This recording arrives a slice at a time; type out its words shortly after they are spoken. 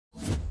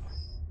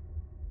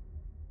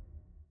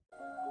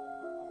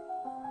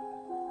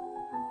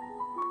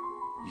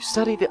You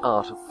study the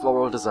art of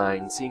floral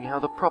design, seeing how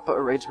the proper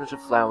arrangement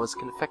of flowers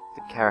can affect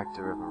the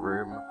character of a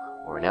room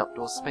or an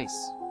outdoor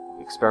space.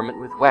 You experiment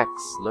with wax,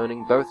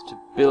 learning both to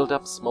build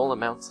up small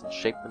amounts and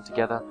shape them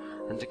together,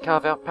 and to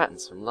carve out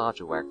patterns from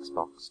larger wax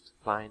blocks to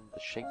find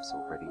the shapes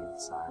already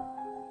inside.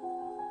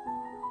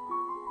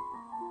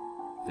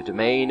 The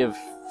domain of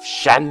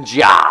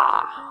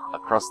Shanjia,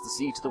 across the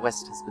sea to the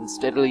west, has been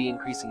steadily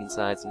increasing in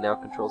size and now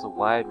controls a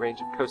wide range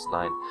of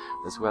coastline,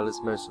 as well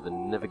as most of the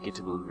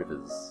navigable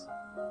rivers.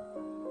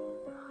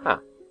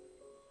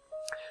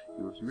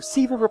 You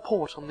receive a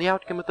report on the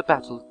outcome of the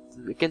battle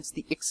against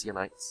the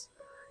Ixionites.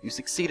 You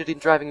succeeded in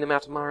driving them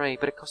out of Marais,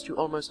 but it cost you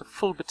almost a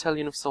full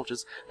battalion of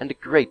soldiers and a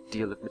great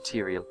deal of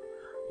material.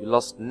 You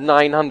lost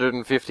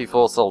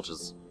 954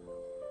 soldiers.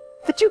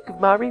 The Duke of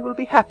Marais will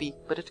be happy,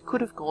 but it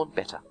could have gone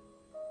better.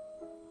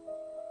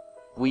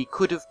 We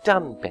could have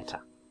done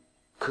better,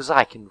 'cause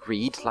I can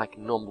read like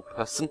a normal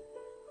person.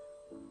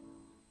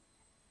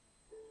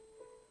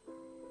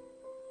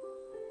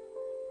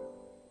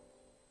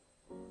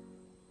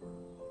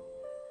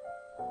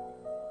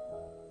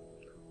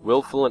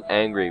 Willful and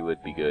angry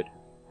would be good.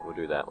 We'll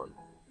do that one.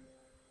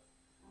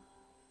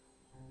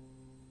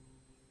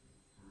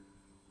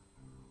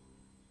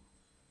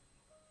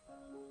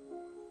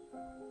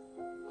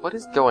 What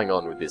is going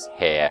on with this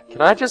hair?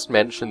 Can I just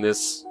mention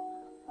this?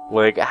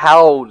 Like,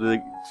 how...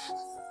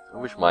 I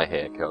wish my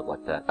hair curled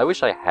like that. I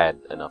wish I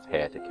had enough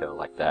hair to curl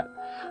like that.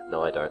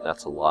 No, I don't.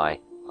 That's a lie.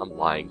 I'm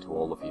lying to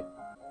all of you.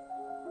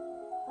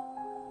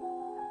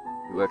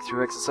 You work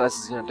through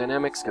exercises in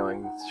dynamics,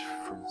 going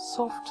from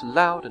soft to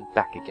loud and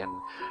back again,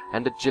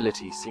 and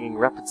agility, singing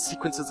rapid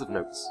sequences of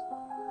notes.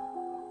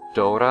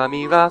 Do, ra,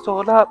 mi, ra,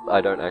 sol, la.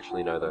 I don't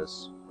actually know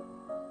those.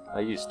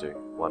 I used to,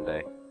 one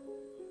day.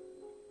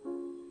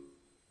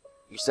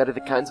 You study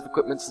the kinds of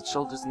equipment that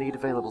soldiers need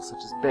available,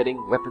 such as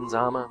bedding, weapons,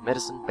 armor,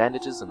 medicine,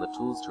 bandages, and the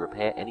tools to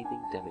repair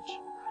anything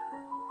damaged.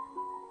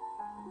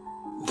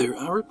 There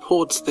are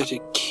reports that a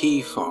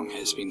Kevan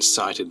has been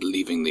sighted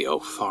leaving the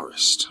Elf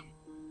Forest.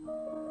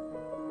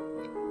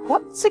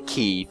 What's a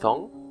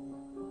Kevan?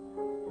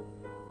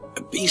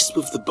 A beast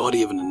with the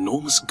body of an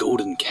enormous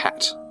golden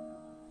cat,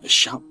 a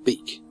sharp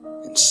beak,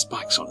 and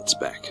spikes on its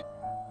back.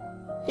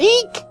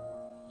 Eek!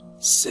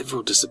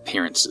 Several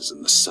disappearances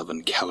in the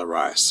southern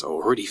Calarias are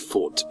already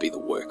thought to be the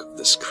work of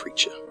this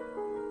creature.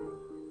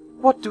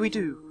 What do we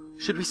do?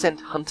 Should we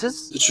send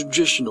hunters? The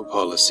traditional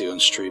policy on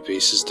stray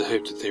beasts is to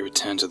hope that they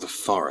return to the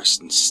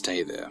forest and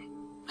stay there.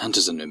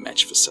 Hunters are no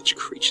match for such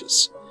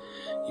creatures.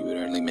 You would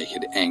only make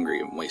it angry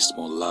and waste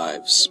more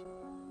lives.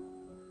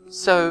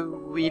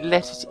 So we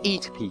let it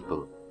eat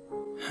people?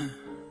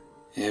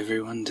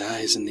 Everyone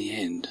dies in the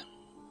end.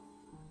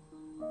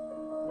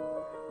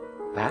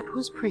 That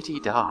was pretty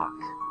dark.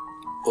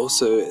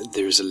 Also,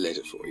 there is a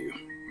letter for you.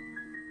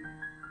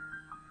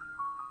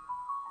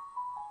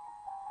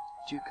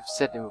 Duke of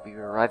Sedna will be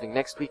arriving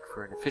next week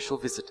for an official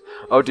visit.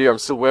 Oh dear, I'm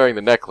still wearing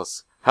the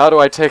necklace. How do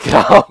I take it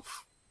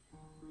off?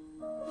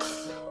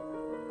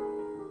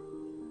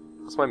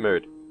 What's my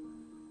mood?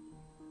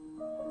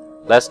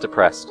 Less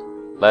depressed.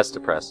 Less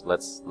depressed.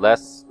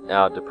 Less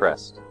now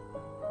depressed.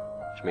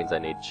 Which means I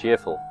need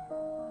cheerful.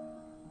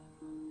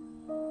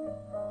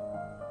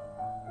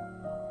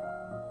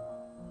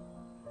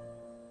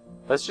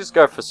 Let's just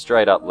go for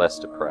straight up less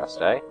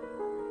depressed, eh?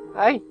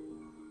 Hey!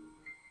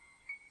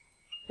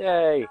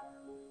 Yay!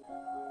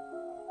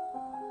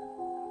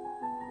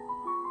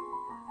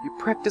 You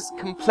practice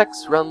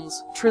complex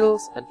runs,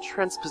 trills, and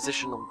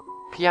transposition on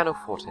the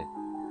pianoforte.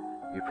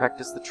 You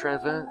practice the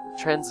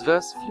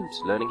transverse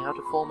flute, learning how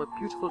to form a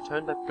beautiful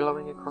tone by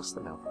blowing across the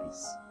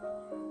mouthpiece.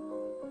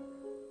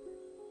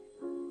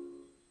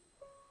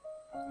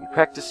 You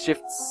practice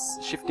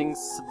shifting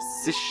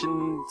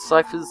subposition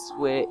ciphers,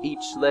 where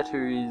each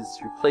letter is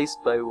replaced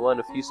by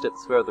one a few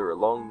steps further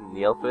along in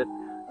the alphabet,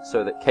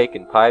 so that cake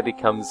and pie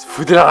becomes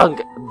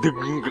fudrang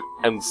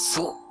and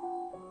so.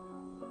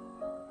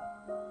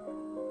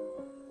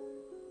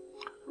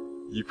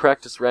 You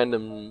practice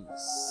random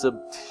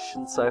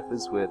subposition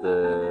ciphers where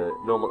the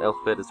normal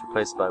alphabet is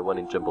replaced by one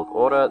in jumbled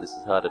order. This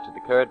is harder to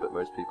decode, but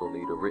most people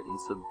need a written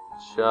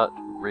chart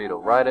to read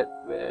or write it,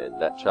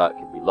 and that chart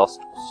can be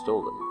lost or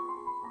stolen.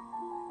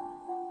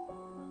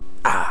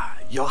 Ah,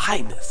 Your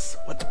Highness,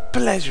 what a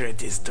pleasure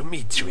it is to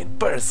meet you in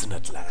person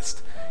at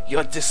last.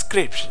 Your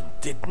description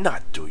did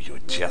not do you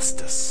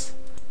justice.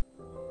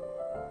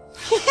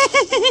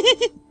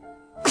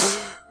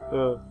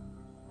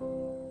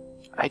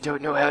 I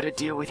don't know how to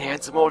deal with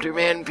handsome older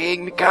men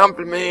paying me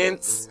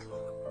compliments.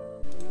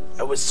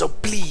 I was so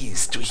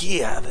pleased to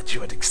hear that you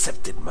had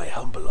accepted my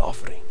humble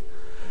offering.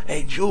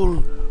 A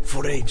jewel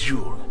for a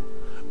jewel,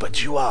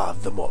 but you are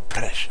the more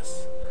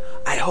precious.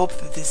 I hope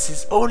that this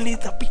is only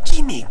the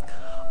beginning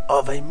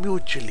of a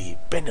mutually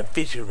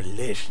beneficial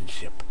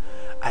relationship.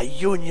 A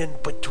union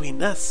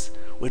between us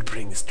would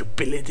bring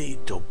stability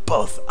to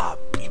both our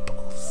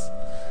peoples.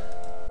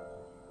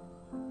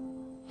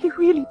 He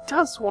really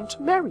does want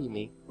to marry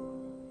me.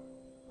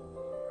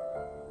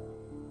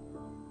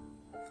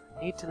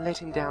 I need to let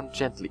him down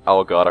gently.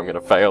 Oh god, I'm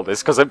gonna fail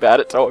this because I'm bad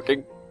at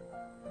talking.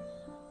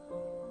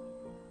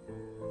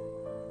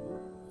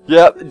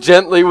 Yep,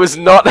 gently was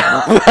not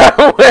how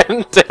that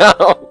went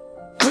down.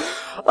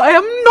 I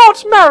am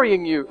not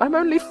marrying you. I'm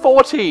only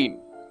 14.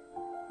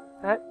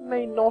 That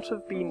may not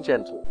have been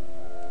gentle.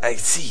 I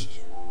see.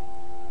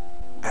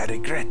 I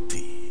regret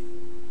the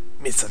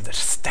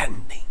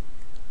misunderstanding.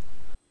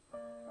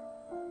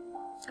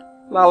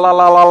 La la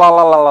la la la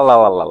la la la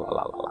la la la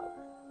la la.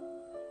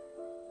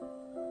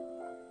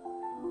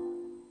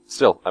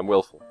 Still, I'm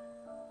willful.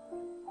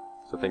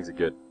 So things are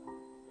good.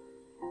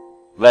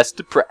 Less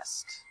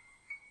depressed.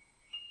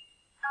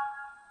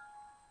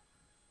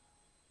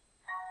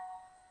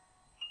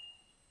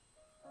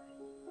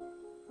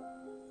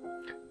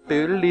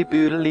 Boodly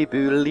boodly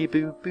boodly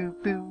boo boo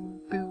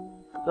boo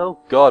boo. Oh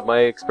god,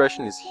 my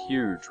expression is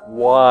huge.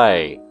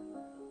 Why?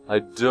 I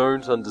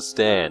don't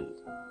understand.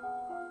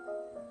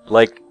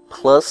 Like,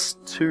 plus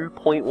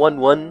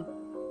 2.11?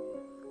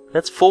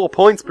 That's 4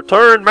 points per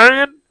turn,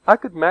 man! I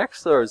could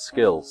max those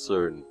skills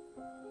soon.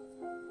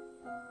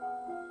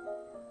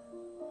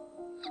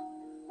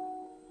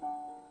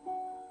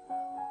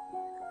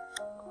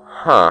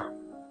 Huh.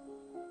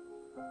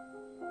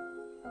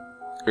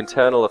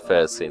 Internal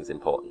affairs seems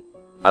important.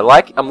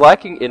 I'm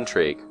liking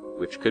intrigue,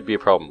 which could be a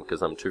problem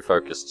because I'm too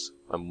focused.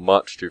 I'm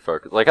much too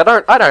focused. Like I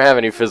don't have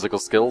any physical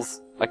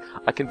skills. Like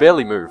I can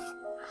barely move.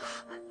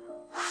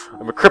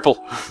 I'm a cripple.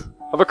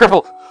 I'm a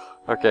cripple.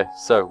 Okay,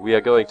 so we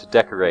are going to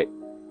decorate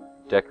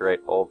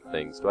all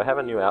things. Do I have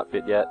a new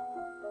outfit yet?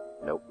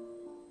 Nope.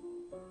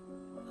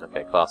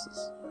 Okay,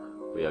 classes.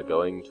 We are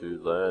going to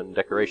learn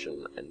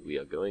decoration, and we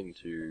are going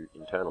to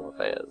internal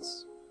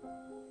affairs.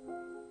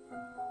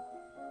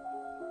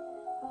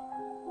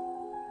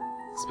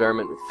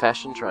 Experiment with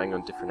fashion, trying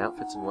on different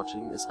outfits and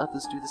watching as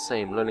others do the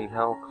same, learning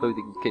how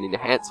clothing can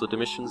enhance or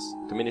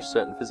diminish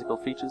certain physical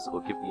features or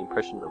give the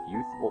impression of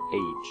youth or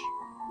age.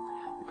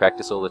 We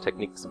practice all the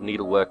techniques of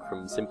needlework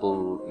from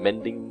simple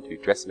mending to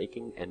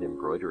dressmaking and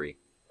embroidery.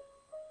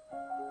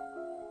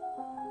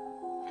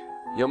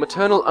 Your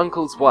maternal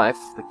uncle's wife,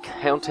 the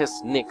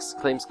Countess Nix,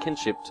 claims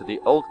kinship to the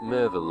old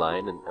Merva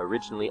line and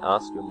originally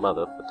asked your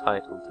mother for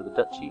title to the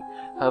duchy.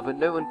 However,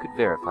 no one could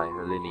verify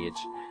her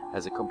lineage.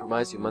 As a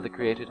compromise, your mother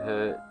created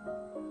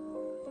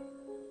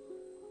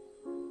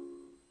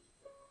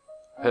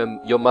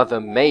your mother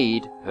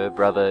made her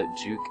brother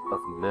Duke of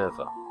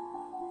Merva.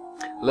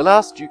 The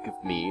last Duke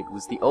of Mead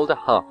was the older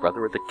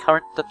half-brother of the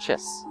current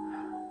Duchess.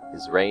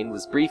 His reign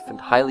was brief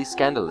and highly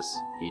scandalous.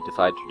 He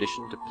defied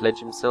tradition to pledge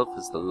himself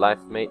as the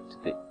life-mate to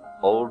the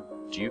old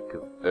Duke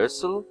of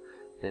Ursel,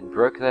 then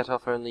broke that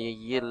off only a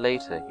year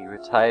later. He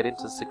retired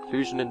into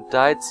seclusion and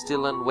died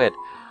still unwed.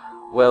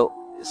 Well,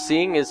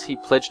 seeing as he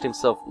pledged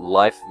himself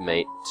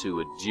life-mate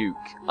to a duke,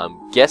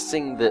 I'm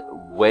guessing that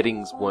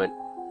weddings weren't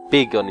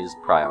big on his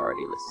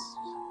priority list.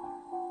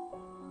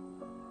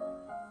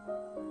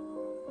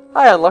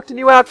 I unlocked a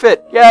new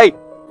outfit! Yay!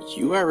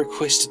 You are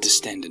requested to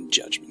stand in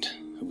judgment.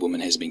 A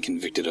woman has been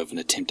convicted of an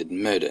attempted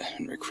murder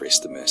and requests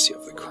the mercy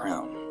of the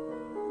crown.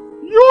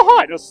 Your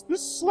Highness,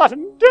 this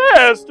slattern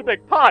dares to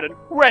beg pardon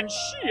when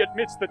she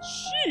admits that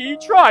she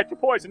tried to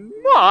poison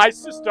my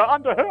sister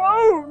under her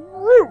own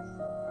roof.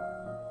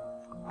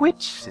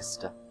 Which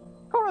sister?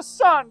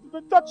 Coruscant,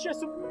 the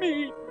Duchess of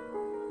Mead.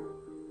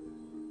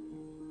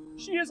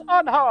 She is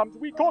unharmed.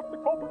 We caught the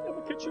culprit in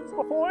the kitchens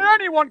before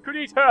anyone could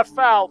eat her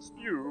foul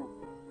stew.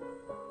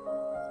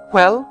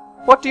 Well,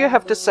 what do you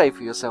have to say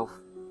for yourself?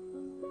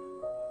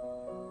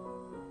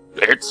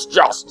 It's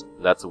just.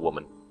 That's a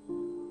woman.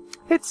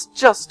 It's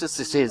justice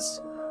it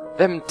is.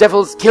 Them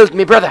devils killed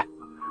me brother,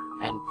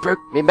 and broke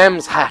me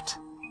mem's hat.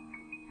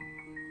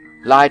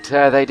 Lied to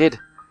her they did.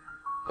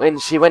 When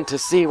she went to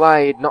see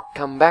why he'd not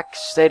come back,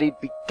 she said he'd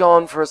be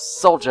gone for a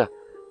soldier,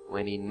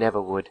 when he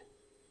never would.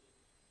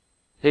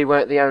 He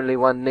weren't the only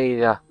one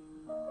neither.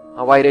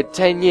 I waited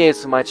 10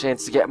 years for my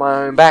chance to get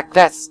my own back.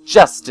 That's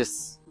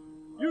justice.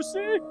 You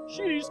see,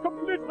 she's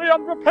completely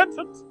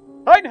unrepentant.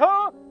 Hang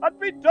her and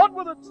be done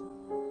with it.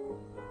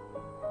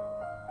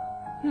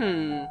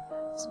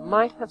 This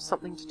might have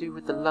something to do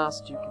with the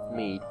last Duke of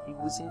Mead. He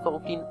was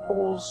involved in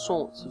all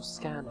sorts of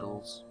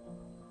scandals.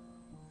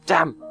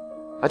 Damn!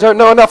 I don't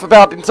know enough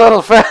about internal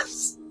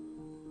affairs!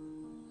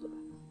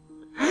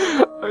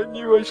 I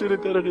knew I should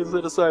have done it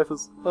instead of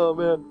ciphers. Oh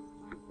man.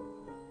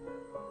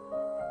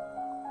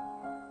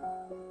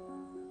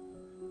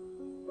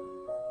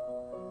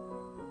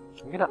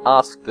 I'm gonna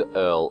ask the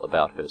Earl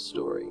about her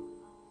story.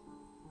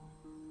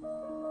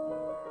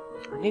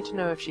 I need to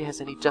know if she has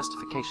any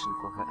justification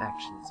for her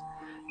actions.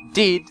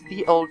 Did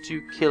the old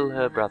Duke kill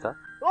her brother?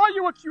 Are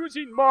you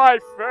accusing my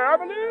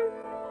family?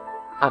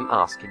 I'm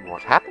asking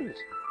what happened.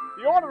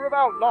 The honor of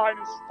our line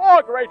is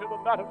far greater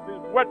than that of the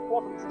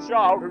wet-bottomed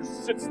child who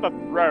sits the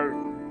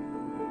throne.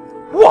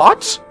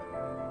 What?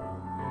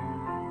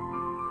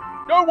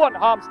 No one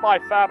harms my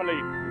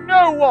family.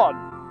 No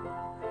one!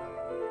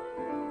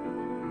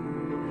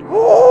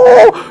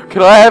 Oh!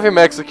 Can I have him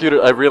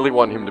executed? I really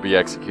want him to be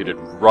executed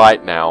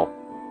right now.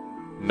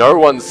 No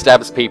one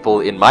stabs people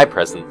in my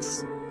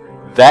presence.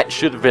 That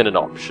should have been an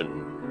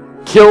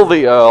option. Kill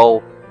the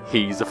Earl.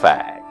 He's a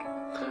fag.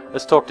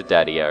 Let's talk to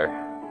Daddy-O.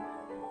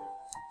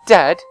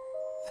 Dad,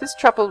 If this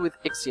trouble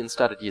with Ixion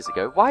started years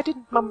ago, why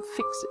didn't Mum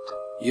fix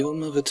it? Your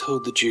mother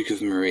told the Duke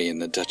of Marie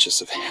and the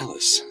Duchess of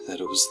Hellas that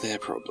it was their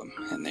problem,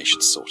 and they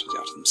should sort it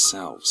out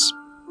themselves.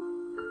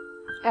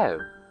 Oh.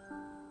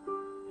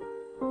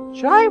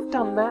 Should I have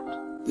done that?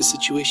 The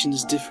situation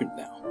is different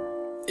now.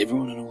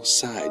 Everyone on all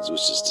sides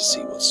wishes to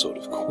see what sort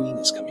of queen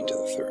is coming to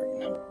the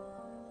throne.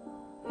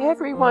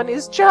 Everyone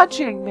is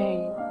judging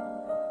me.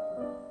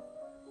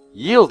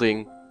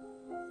 Yielding?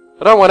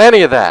 I don't want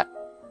any of that.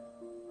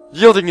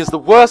 Yielding is the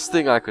worst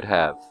thing I could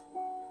have.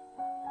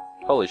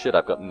 Holy shit,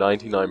 I've got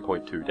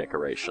 99.2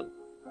 decoration.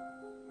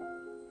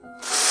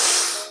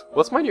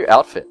 What's my new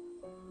outfit?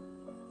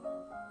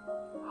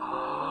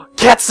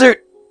 Catsuit!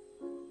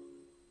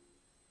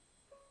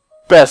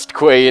 Best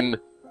queen!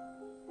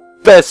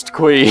 Best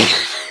queen!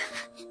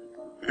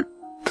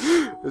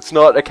 It's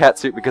not a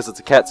catsuit because it's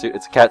a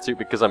catsuit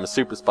because I'm a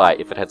super spy.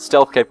 If it had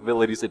stealth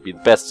capabilities, it'd be the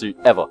best suit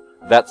ever.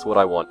 That's what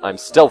I want. I'm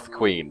stealth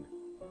queen.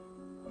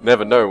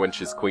 Never know when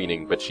she's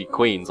queening, but she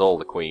queens all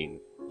the queen.